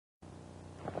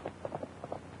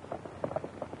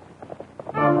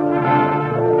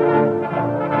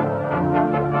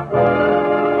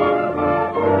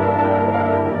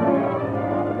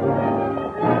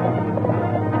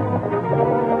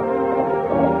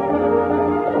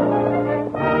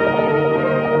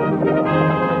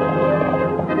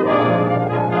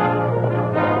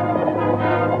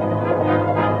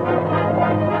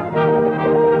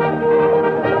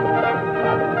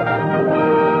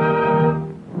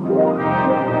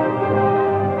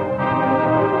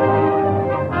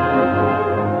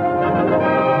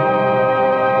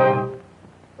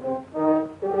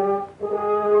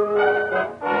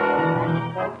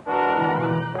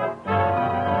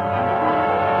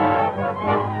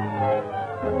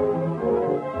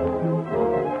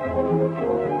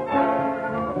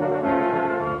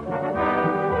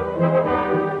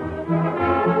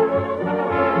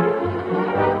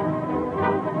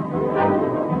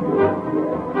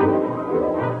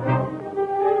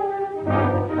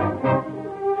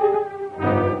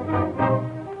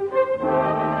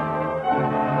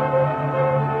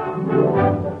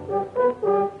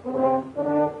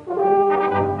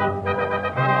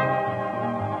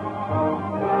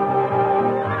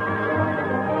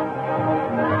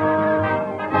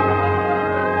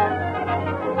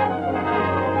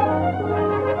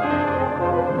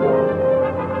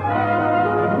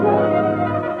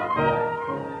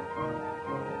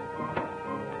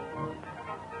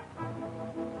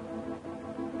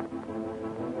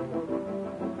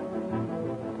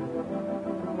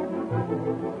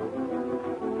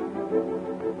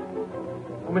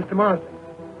Mr. Marsden.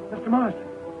 Mr. Marsden.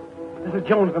 This is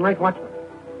Jones, the night watchman.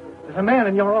 There's a man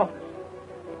in your office.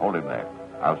 Hold him there.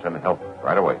 I'll send help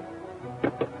right away.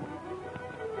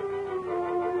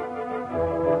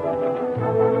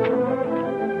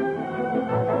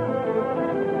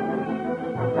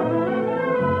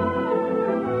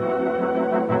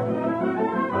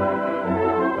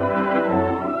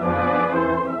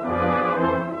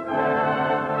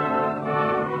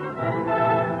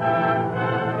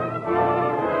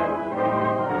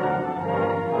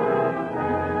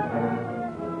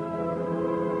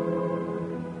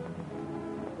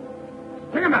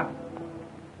 Bring him out.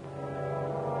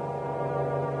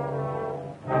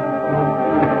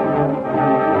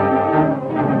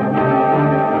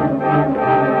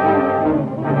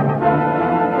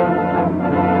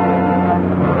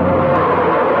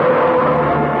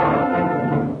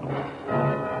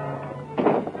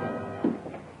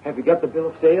 Have you got the bill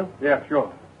of sale? Yeah, sure.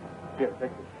 Here,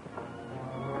 take this.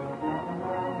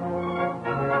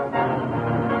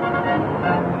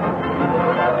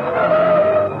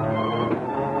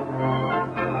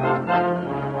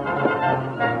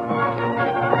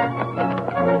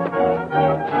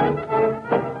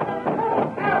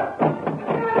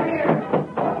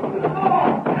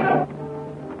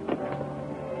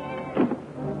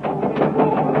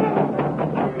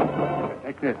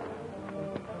 This.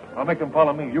 I'll make them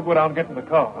follow me. You go down and get in the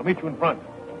car. I'll meet you in front.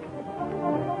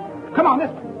 Come on,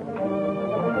 this way.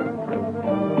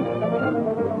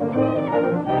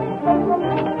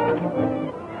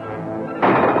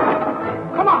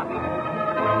 Come on.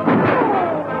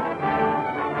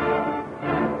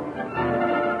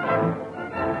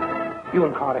 You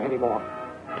and Carter hit him off.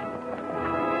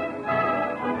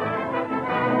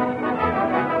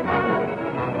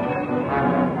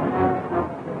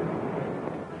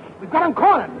 We've got him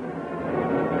cornered.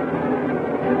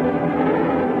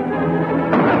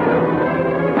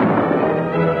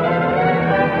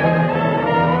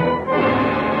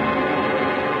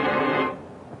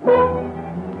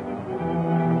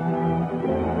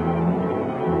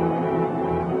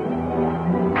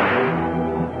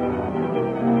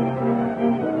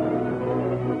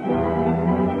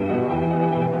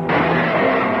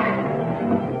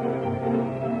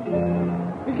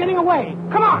 He's getting away.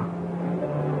 Come on.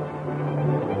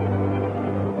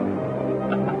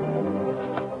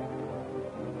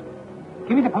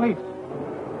 Give me the police.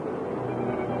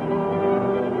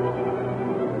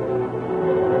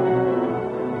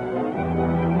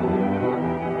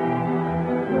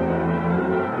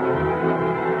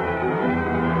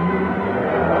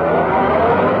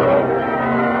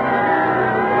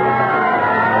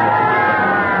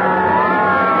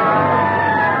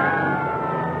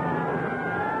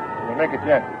 We'll make it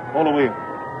yet. Hold the wheel.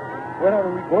 Where are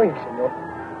we going, senor?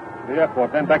 To the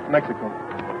airport, then back to Mexico.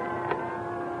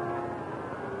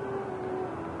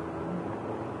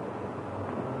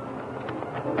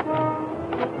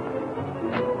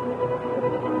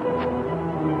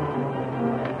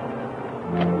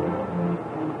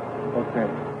 Okay.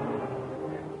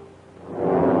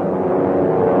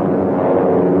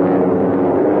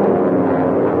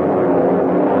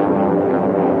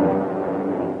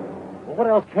 Well, what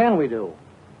else can we do?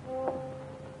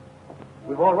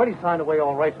 We've already signed away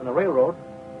all rights on the railroad,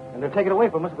 and they'll take it away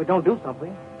from us if we don't do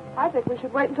something. I think we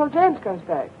should wait until James comes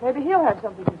back. Maybe he'll have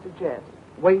something to suggest.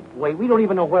 Wait, we don't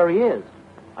even know where he is.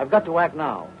 I've got to act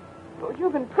now. But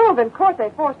you can prove in court they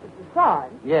forced us to sign.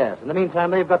 Yes, in the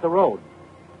meantime, they've got the road.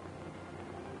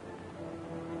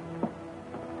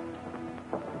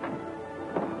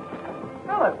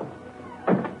 Philip,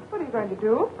 what are you going to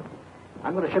do?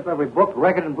 I'm going to ship every book,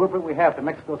 record, and blueprint we have to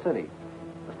Mexico City,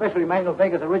 especially Magno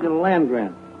Vega's original land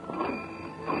grant.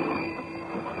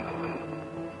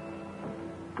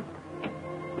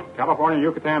 California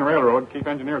Yucatan Railroad, Chief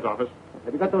Engineer's Office.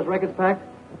 Have you got those records packed?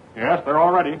 Yes, they're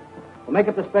all ready. We'll make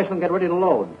up the special and get ready to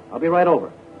load. I'll be right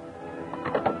over.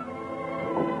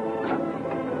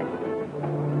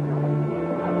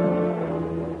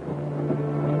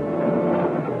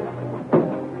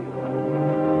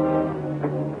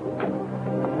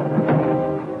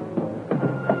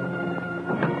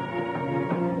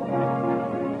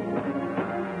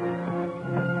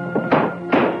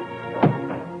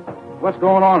 What's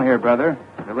going on here, brother?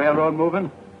 The railroad moving?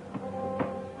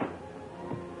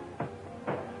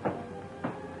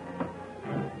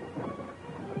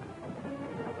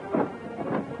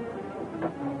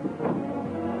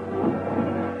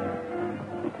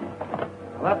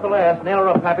 Well, that's the last. Nail her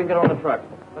up, Pappy, and get her on the truck.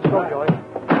 Let's go, Joey.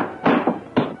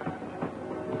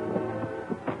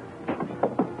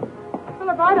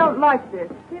 Philip, I don't like this.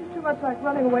 It seems too much like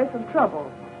running away from trouble.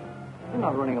 I'm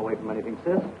not running away from anything,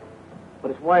 sis.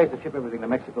 But it's wise to ship everything to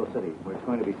Mexico City, where it's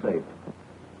going to be safe.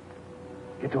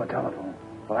 Get to a telephone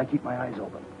while I keep my eyes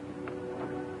open.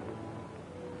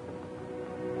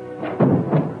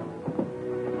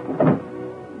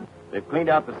 They've cleaned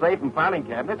out the safe and filing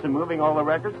cabinets and moving all the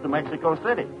records to Mexico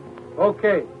City.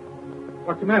 Okay.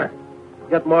 What's the matter?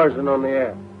 Get Marsden on the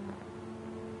air.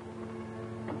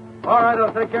 All right,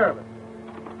 I'll take care of it.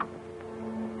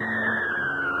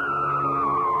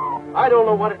 I don't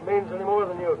know what it means any more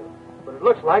than you do, but it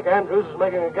looks like Andrews is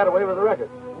making a getaway with the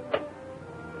records.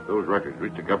 If those records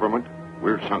reach the government,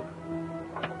 we're sunk.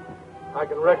 I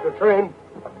can wreck the train.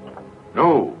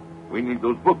 No, we need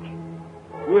those books.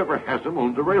 Whoever has them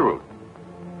owns the railroad.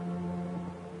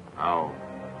 Now,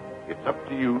 it's up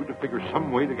to you to figure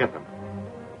some way to get them.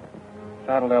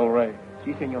 Saddle El Rey.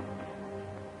 Si, senor.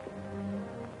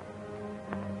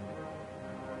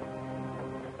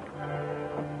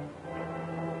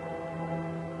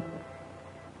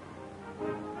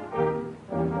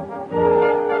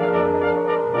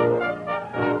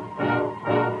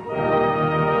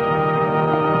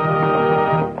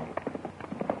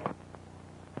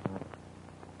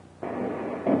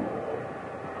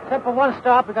 Except for one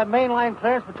stop, we got mainline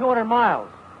clearance for 200 miles.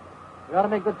 We ought to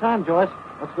make good time, Joyce.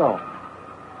 Let's go.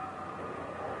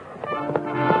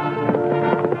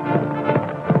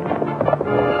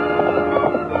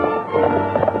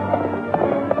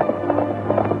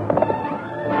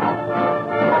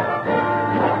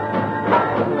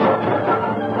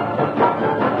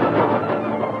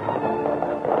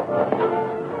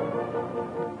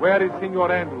 Where is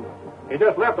Senor Andrews? He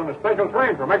just left on a special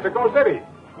train for Mexico City.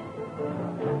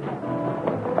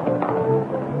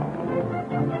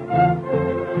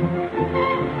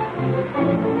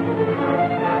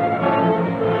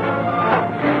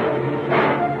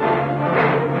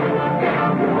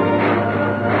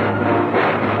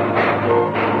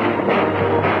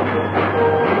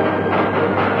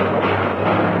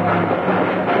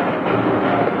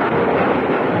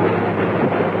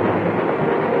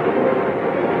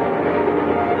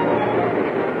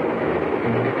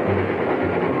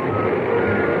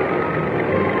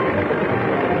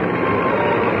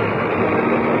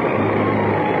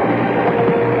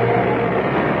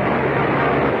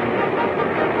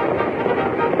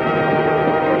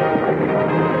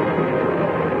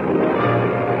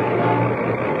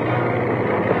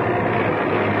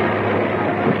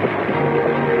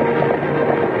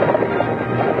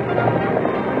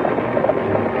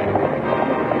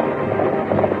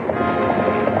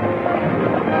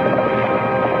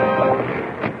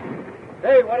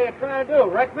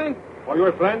 Wreck me? For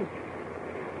your friend?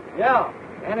 Yeah.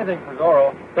 Anything for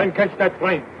Zorro. Then catch that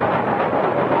plane.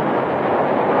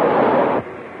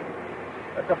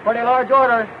 That's a pretty large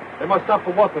order. They must stop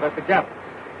for water at the gap.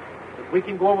 If we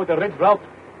can go over the ridge route,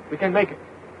 we can make it.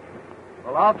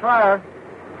 Well, I'll try her.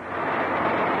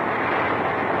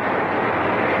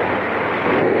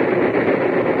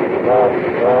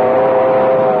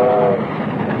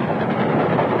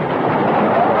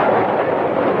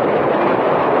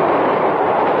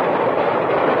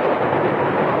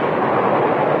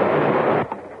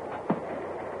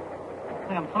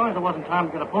 I'm sorry there wasn't time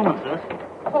to get a pullman, sis.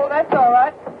 Oh, that's all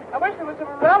right. I wish there was some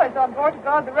rallies on board to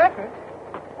guard the records.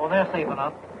 Oh, they're safe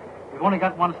enough. We've only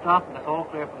got one stop, and it's all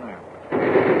clear from there.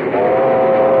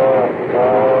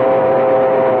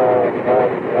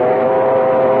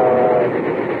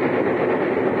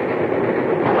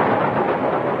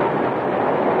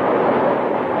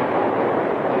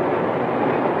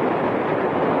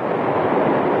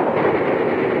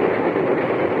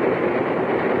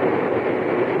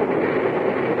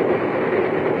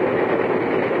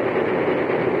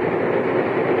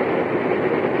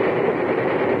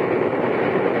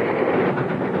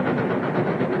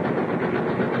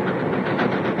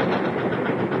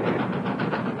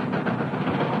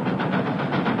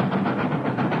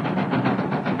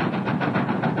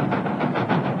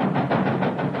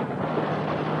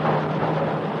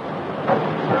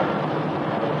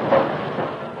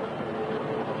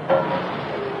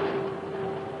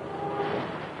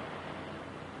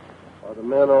 Are the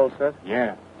men all set?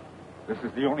 Yeah. This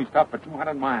is the only stop for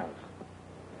 200 miles.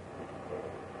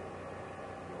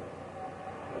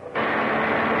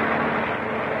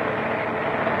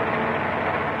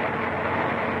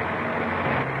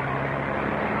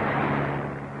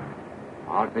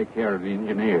 I'll take care of the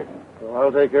engineer. Well,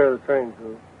 I'll take care of the train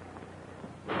crew.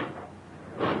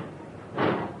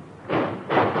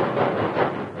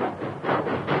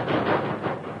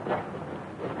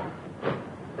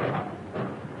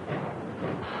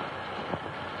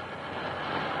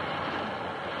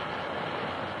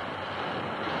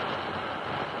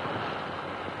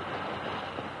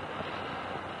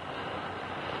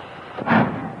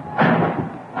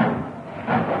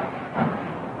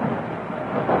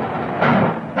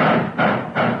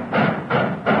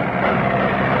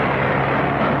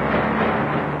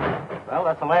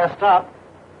 stop.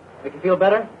 Make you feel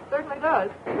better? Certainly does.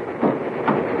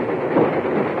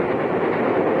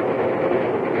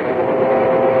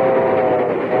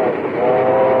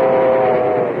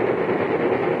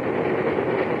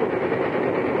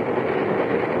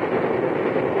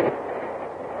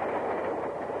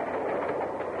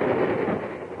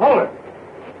 Hold it.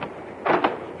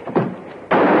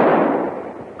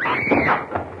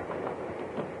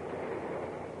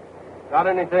 Got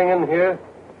anything in here?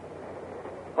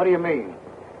 What do you mean?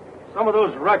 Some of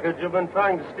those records you've been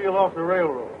trying to steal off the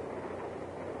railroad.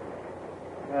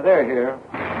 Yeah, they're here.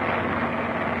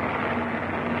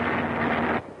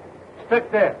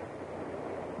 Stick there.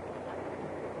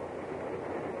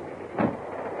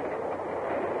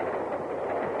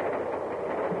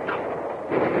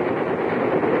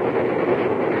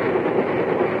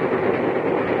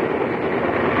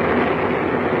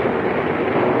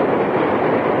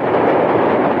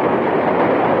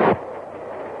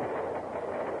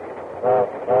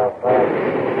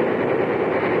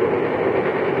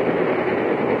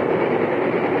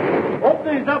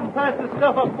 Open these up and pass this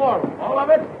stuff up for them. All of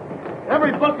it?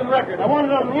 Every fucking record. I want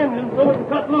it on the engine so it can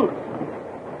cut loose.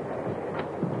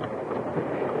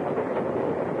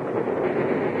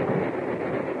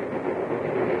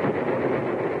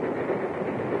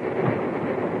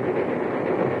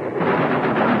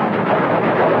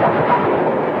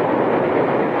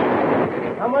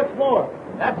 How much more?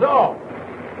 That's all.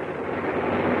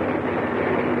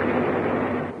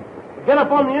 Get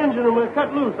up on the engine and we'll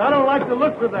cut loose. I don't like the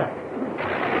looks of that.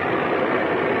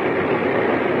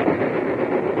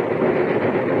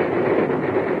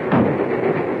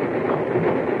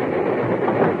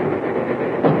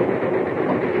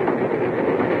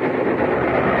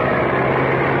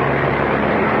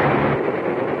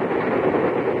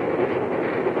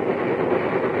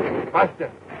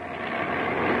 Faster.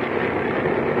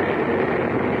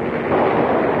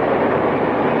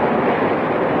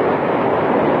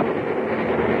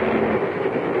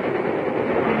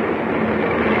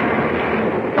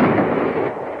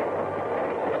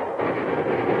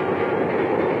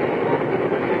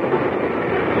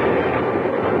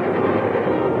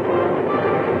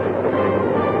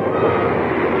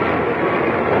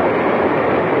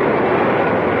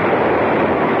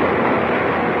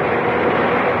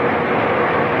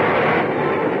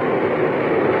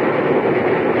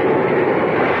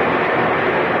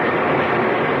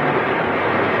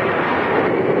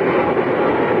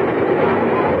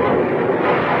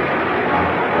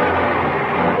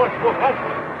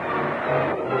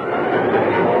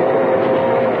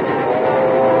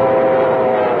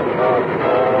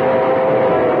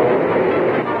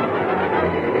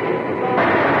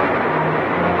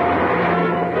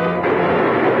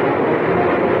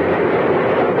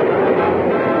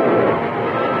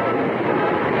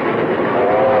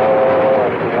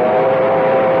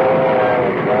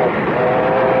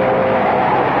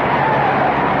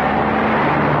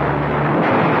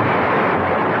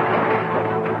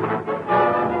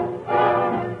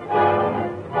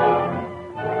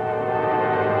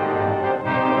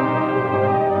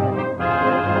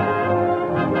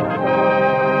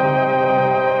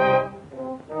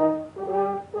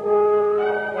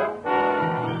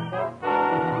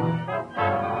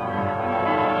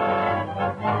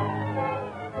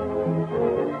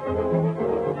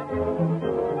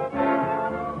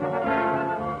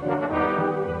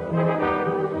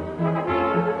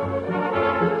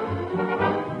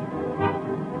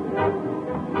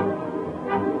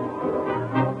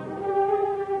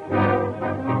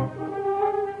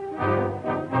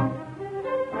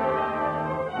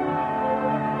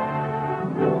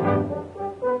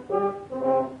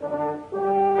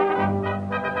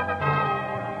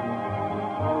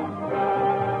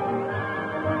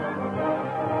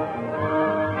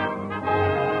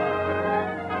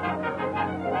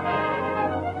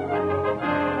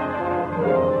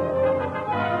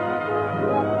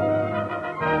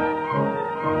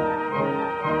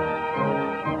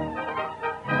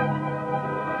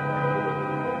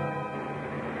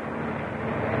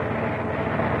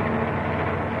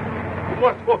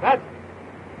 What's for that?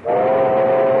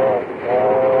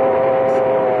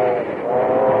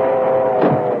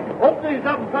 Open these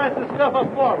up and pass this stuff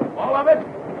up for them. All of it?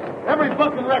 Every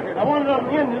fucking record. I want it on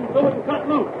the engine so it can cut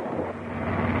loose.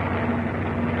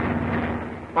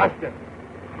 Faster.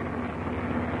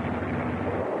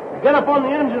 Get up on the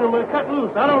engine and we'll cut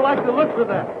loose. I don't like the looks of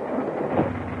that.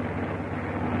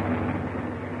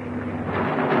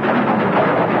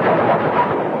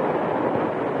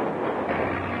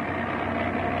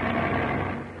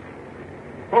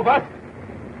 Go fast.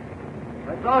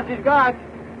 That's all she's got.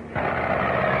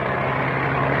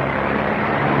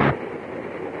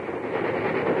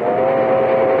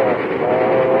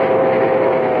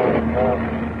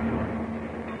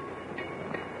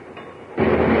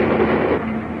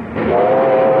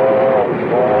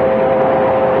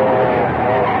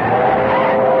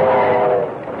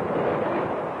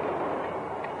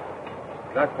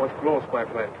 Lost, my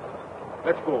friend.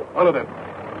 Let's go. Follow them.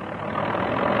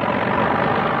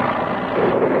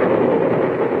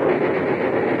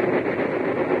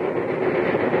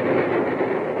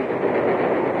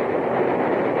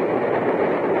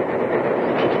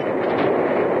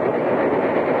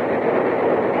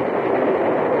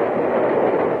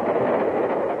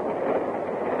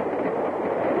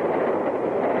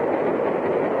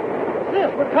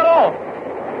 We're cut off.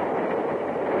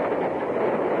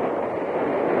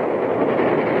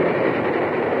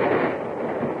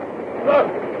 Look.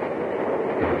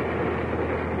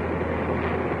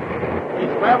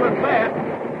 He's traveling fast.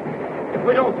 If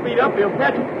we don't speed up, he'll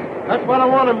catch us. That's what I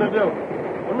want him to do.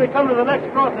 When we come to the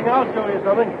next crossing, I'll show you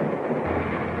something.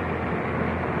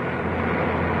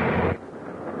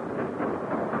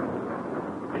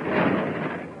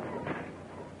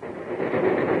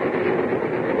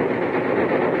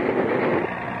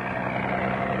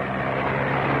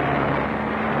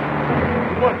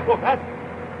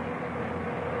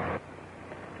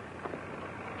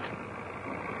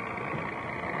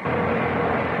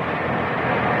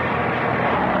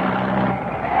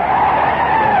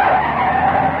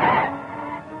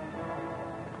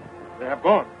 They have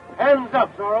gone. Hands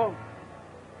up, Zorro.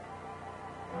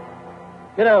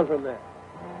 Get down from there.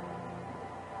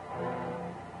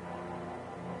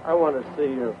 I want to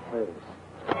see your face.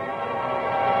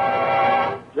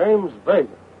 James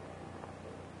Vega.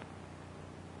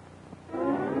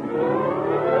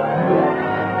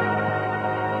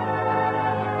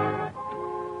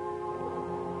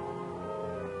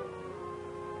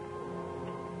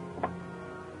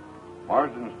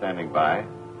 Marsden's standing by.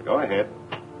 Go ahead.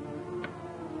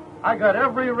 I got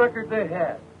every record they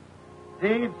had.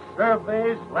 Deeds,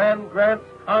 surveys, land grants,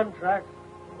 contracts.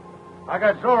 I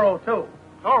got Zorro, too.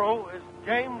 Zorro is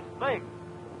James Vega.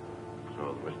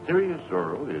 So the mysterious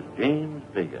Zorro is James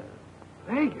Vega.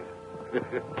 Vega?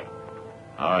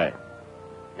 All right.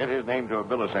 Get his name to a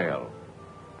bill of sale.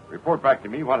 Report back to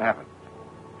me what happened.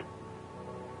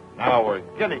 Now we're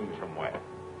getting somewhere.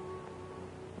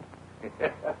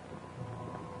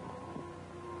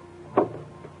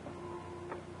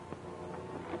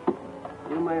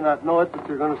 You may not know it, but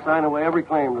you're going to sign away every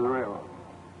claim to the railroad.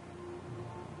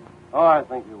 Oh, I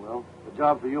think you will. A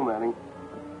job for you, Manning.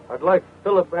 I'd like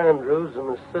Philip Andrews and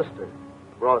his sister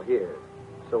brought here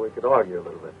so we could argue a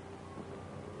little bit.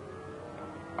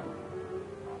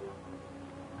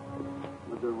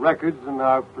 With the records in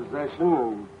our possession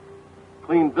and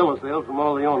clean bill of sale from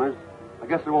all the owners, I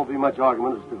guess there won't be much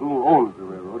argument as to who owns the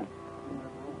railroad.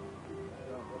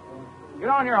 Get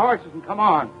on your horses and come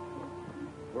on.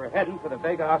 We're heading for the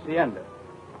Vega Hacienda.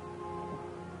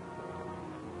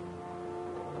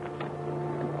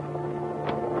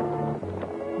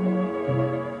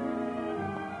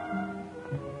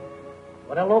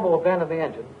 When El Lobo abandoned the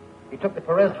engine, he took the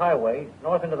Perez Highway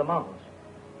north into the mountains.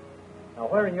 Now,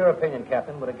 where, in your opinion,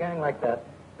 Captain, would a gang like that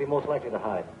be most likely to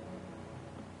hide?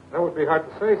 That would be hard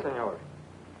to say, senor.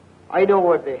 I know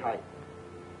where they hide.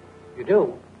 You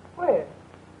do? Where?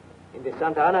 In the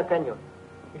Santa Ana Canyon.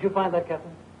 Did you find that,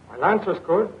 Captain? My Lancers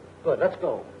could. Good, let's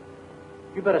go.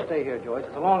 You better stay here, Joyce.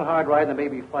 It's a long, hard ride, and there may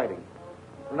be fighting.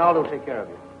 Ronaldo will take care of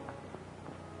you.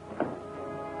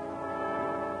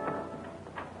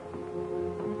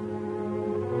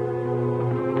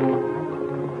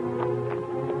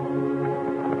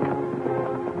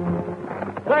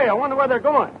 Say, I wonder where they're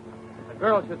going. The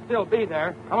girls should still be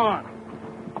there. Come on.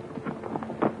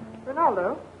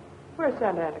 Ronaldo, where's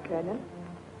Santa Ana Canyon?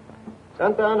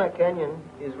 Santa Ana Canyon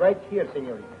is right here,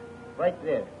 senorita. Right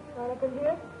there. Right up in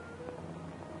here?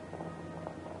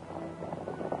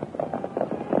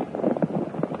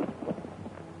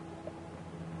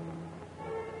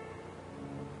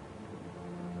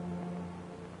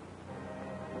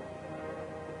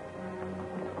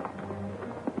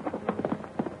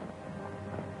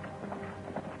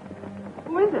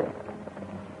 Who is it?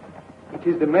 It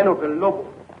is the men of El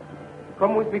Lobo.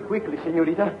 Come with me quickly,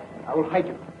 senorita. I will hide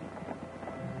you.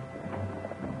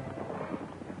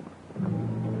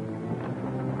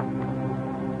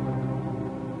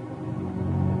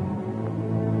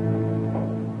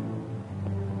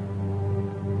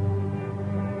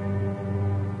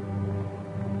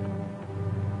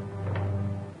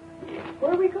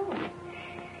 Where are we going?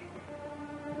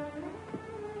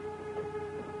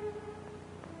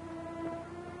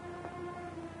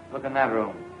 Look in that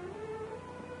room.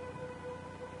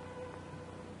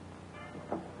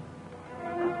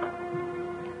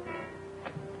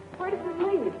 Where does this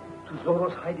lead? To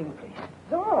Zorro's hiding place.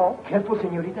 Zorro? Careful,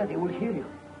 senorita. They will hear you.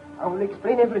 I will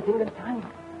explain everything at time.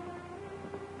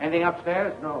 Anything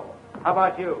upstairs? No. How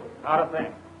about you? Not a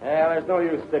thing. Yeah, there's no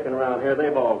use sticking around here.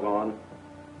 They've all gone.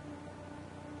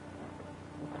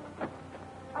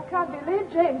 I can't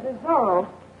believe James is Zorro.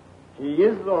 He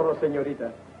is Zorro,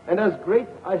 senorita, and as great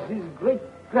as his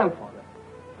great-grandfather.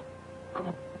 Come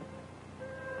on.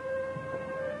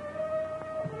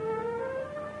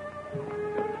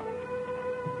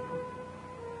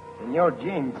 Senor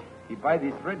James, he buy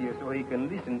this radio so he can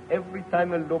listen every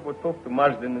time El Lobo talk to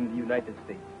Marsden in the United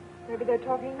States. Maybe they're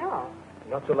talking now.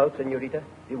 Not so loud, senorita.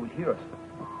 They will hear us.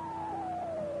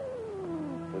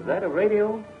 Is that a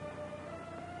radio?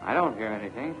 I don't hear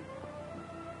anything.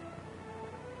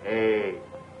 Hey,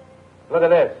 look at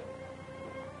this.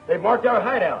 They've marked our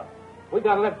hideout. We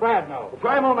gotta let Brad know.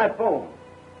 Try him on that phone.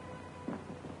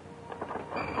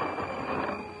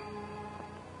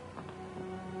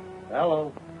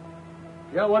 Hello.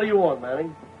 Yeah, what do you want,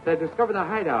 Manning? They discovered the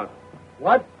hideout.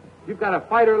 What? You've got to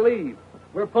fight or leave.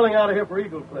 We're pulling out of here for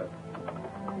Eagle Cliff.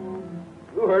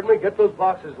 You heard me. Get those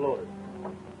boxes loaded.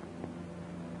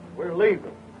 We're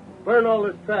leaving. Burn all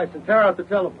this trash and tear out the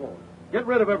telephone. Get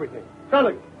rid of everything.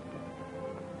 Charlie,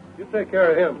 you take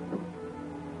care of him.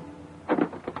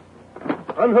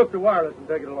 Unhook the wireless and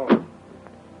take it along.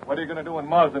 What are you going to do when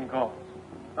Marsden calls?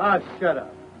 Ah, shut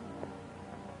up.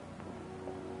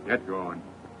 Get going.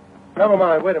 Never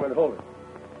mind. Wait a minute. Hold it.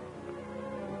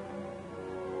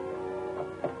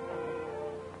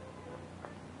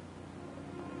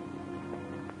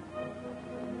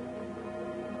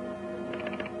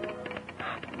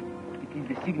 It is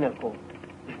the signal code.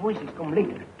 The voices come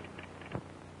later.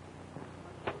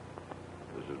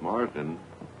 This is Marsden.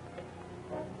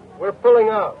 We're pulling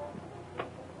out.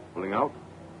 Pulling out?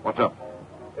 What's up?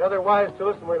 The other wise to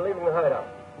us, and we're leaving the hideout.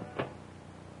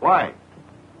 Why?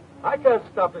 I can't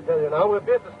stop to tell you now. We'll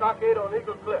be at the stockade on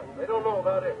Eagle Cliff. They don't know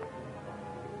about it.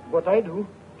 What I do,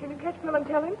 Can you catch Phil and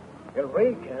tell him? El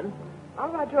Rey can. I'll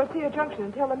ride to Arcia Junction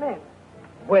and tell the men.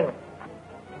 Bueno.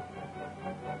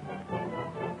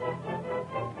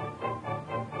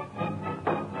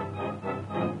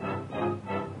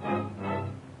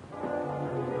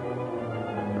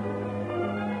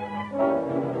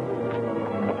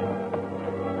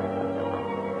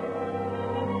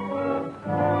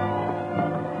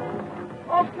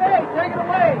 Okay, take it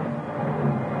away.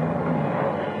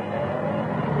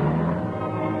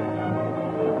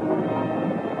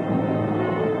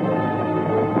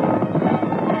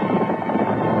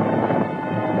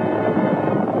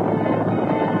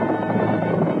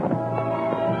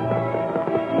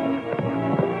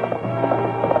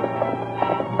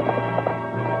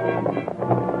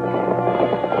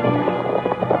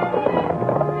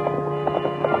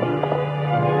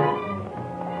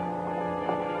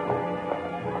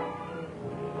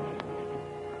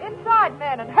 Inside,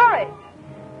 men, and hurry.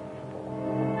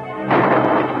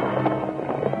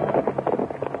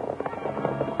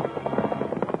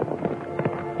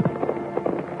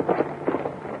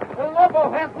 El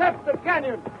Lobo has left the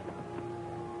canyon.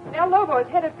 El Lobo is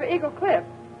headed for Eagle Cliff.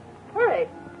 Hurry.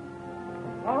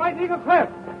 All right, Eagle Cliff.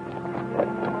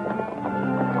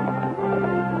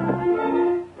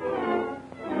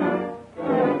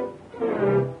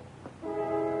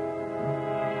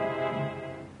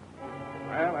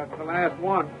 Well, that's the last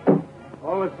one.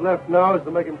 All that's left now is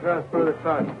to make him transfer the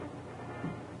title.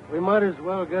 We might as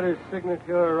well get his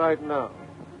signature right now.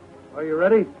 Are you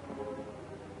ready?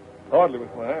 Hardly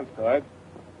with my hands tied.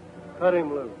 Cut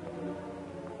him loose.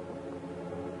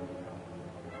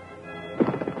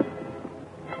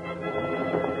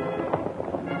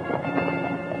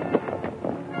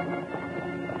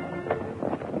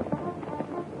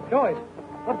 Joyce,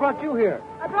 what brought you here?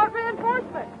 I brought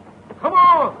reinforcements. Come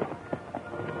on!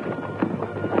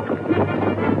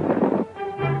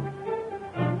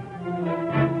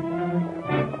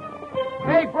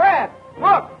 Hey, Brad,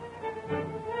 look!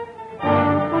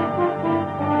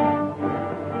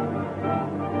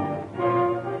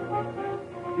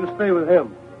 You stay with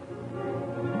him.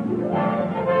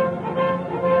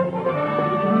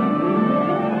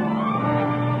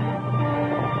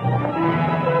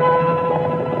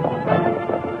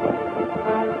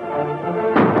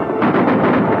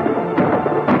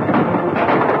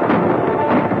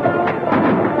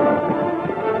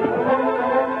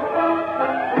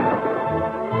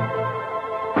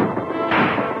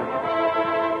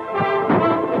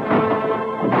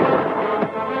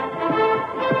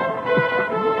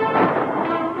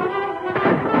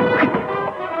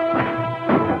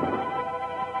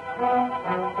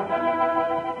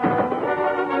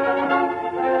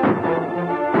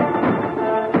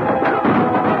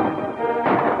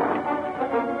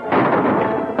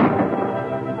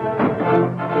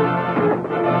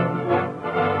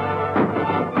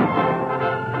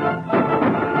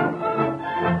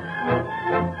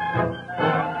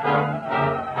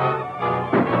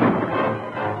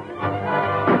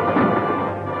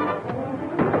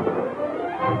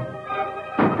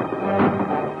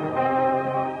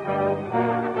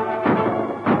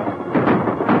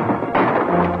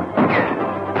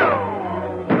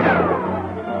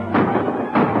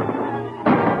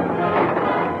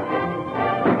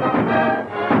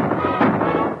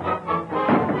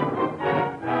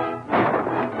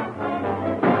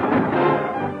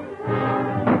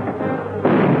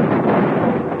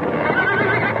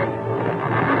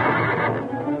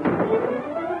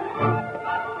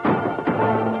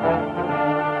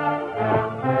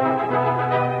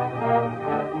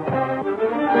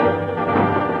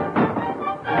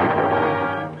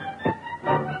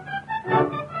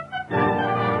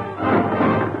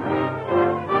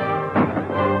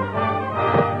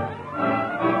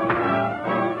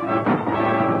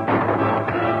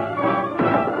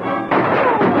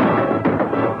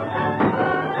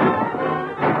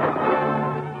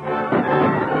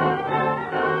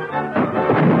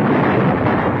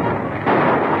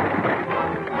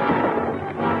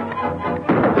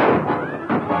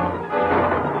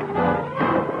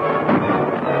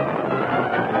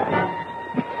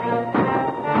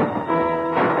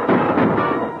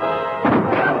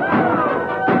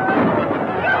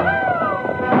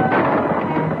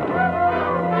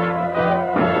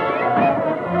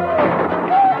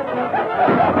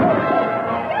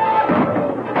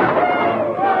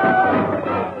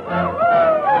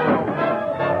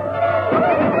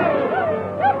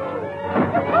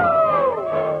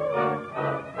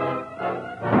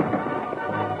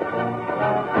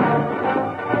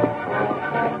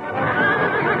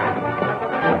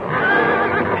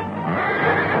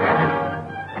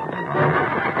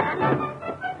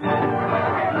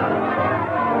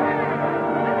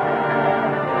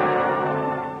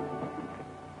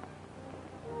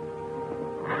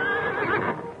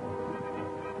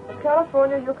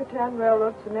 California-Yucatan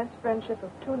Railroad cements friendship of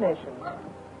two nations.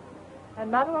 And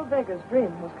Manuel Vega's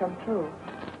dream has come true.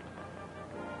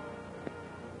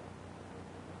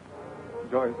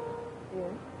 Joyce,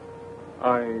 Yes?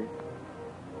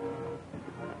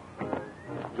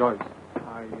 Joyce,